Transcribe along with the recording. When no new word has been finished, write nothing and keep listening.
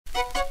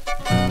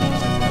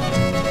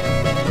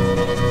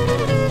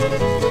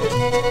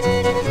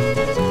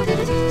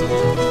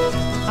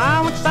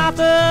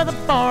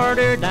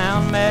border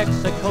down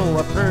Mexico.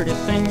 A pretty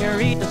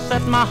senorita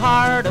set my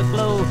heart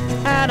aglow.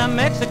 At a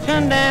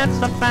Mexican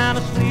dance I found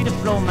the sweetest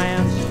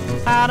romance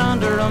out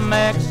under a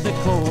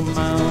Mexico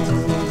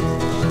moon.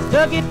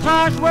 The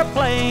guitars were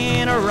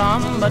playing a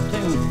rumba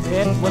tune.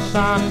 It was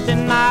Sunday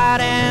night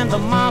and the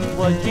month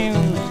was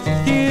June.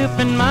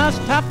 Cupid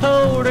must have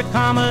told her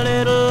come a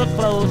little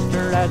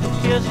closer as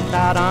we kissed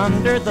out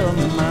under the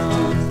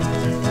moon.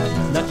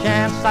 The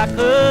chance I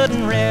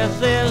couldn't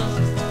resist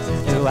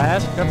to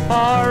ask her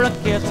for a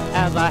kiss.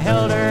 As I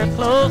held her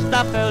close,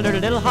 I felt her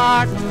little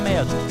heart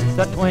miss.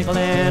 The twinkle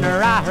in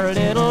her eye, her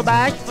little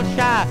bashful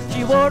shy.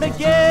 She wore a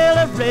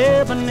yellow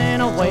ribbon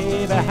and a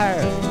wavy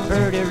hair.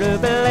 Pretty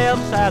ruby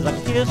lips as I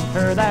kissed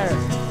her there.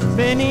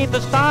 Beneath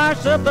the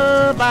stars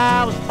above,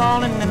 I was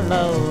falling in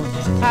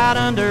love out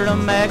under a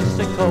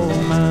Mexico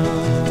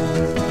moon.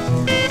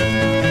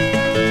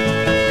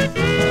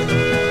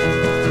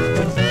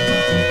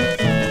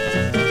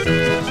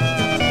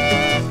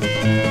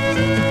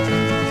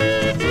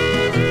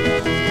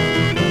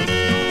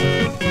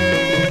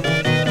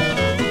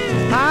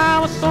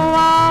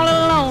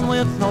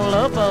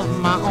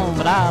 Of my own,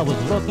 but I was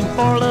looking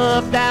for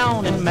love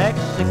down in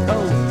Mexico.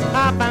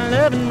 I found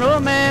love and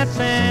romance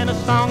and a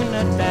song and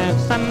a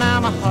dance, and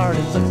now my heart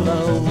is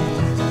aglow.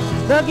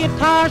 The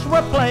guitars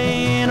were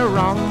playing a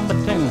rumba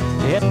tune.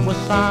 It was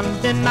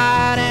Sunday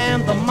night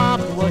and the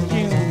month was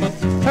June.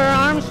 Her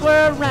arms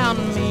were around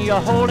me,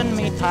 holding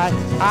me tight.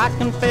 I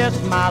confess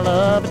my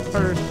love at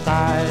first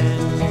sight.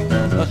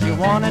 Well, she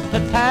wanted to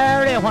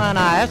tarry when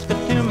I asked her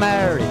to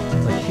marry,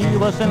 but she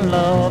was in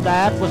love,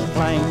 that was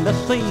plain to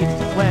see.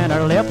 When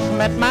her lips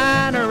met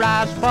mine, her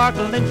eyes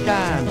sparkled and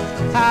shine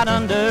out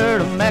under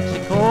the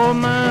Mexico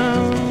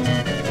moon.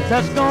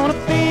 There's gonna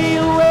be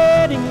a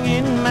wedding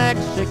in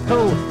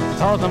Mexico,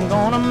 'cause I'm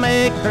gonna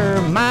make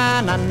her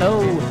mine, I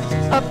know.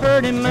 A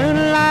pretty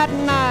moonlight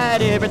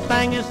night,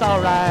 everything is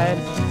alright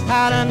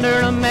out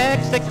under the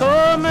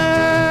Mexico moon.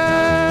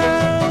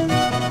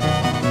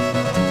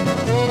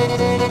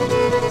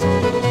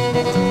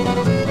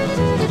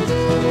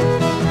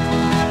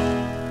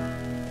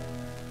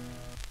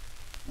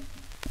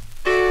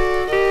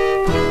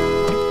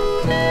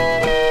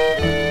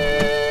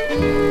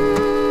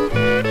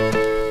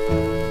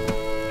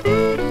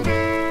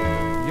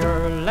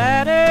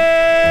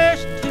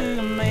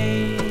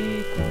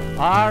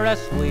 Are as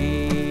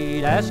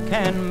sweet as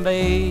can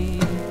be,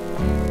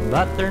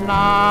 but they're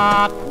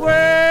not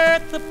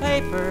worth the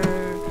paper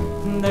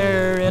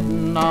they're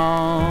written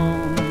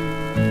on.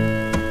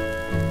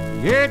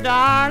 Your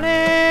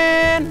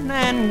darling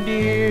and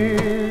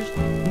dears,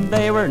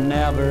 they were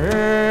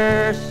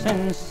never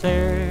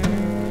sincere,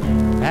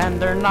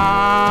 and they're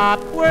not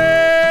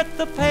worth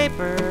the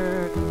paper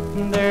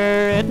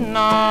they're written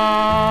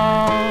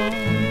on.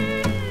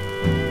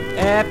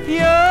 If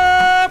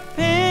your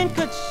pen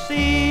could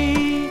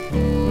see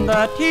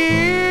the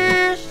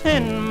tears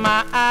in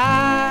my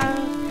eyes,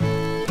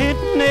 it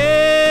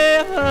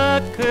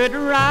never could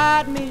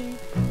write me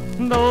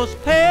those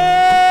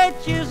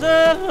pages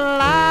of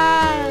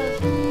lies.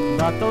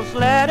 But those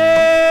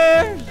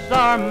letters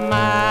are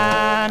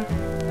mine,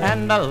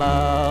 and I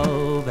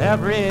love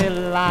every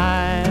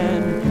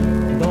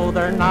line, though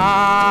they're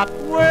not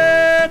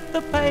worth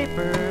the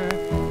paper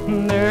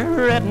they're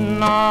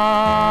written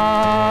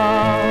on.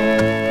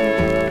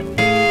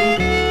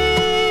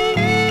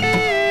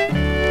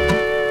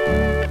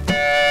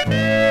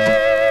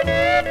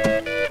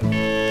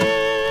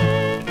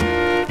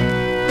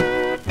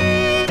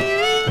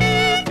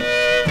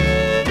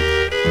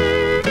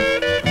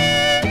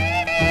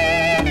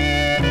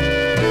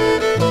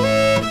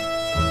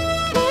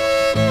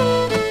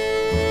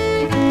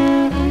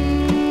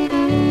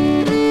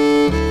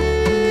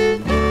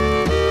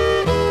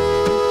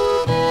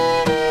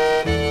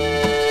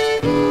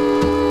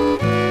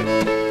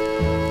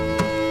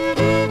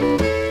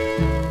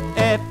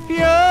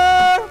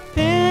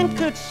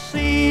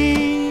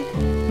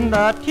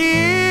 The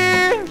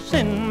tears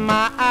in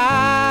my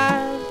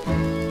eyes,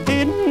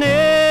 it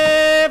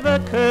never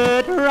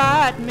could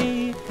write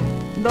me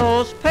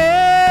those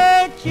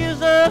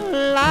pages of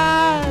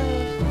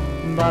lies.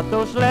 But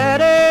those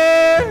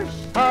letters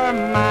are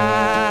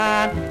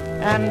mine,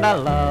 and I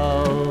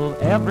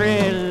love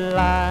every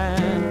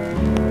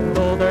line,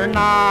 though they're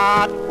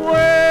not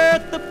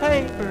worth the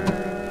paper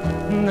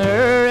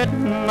they're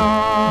written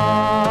on.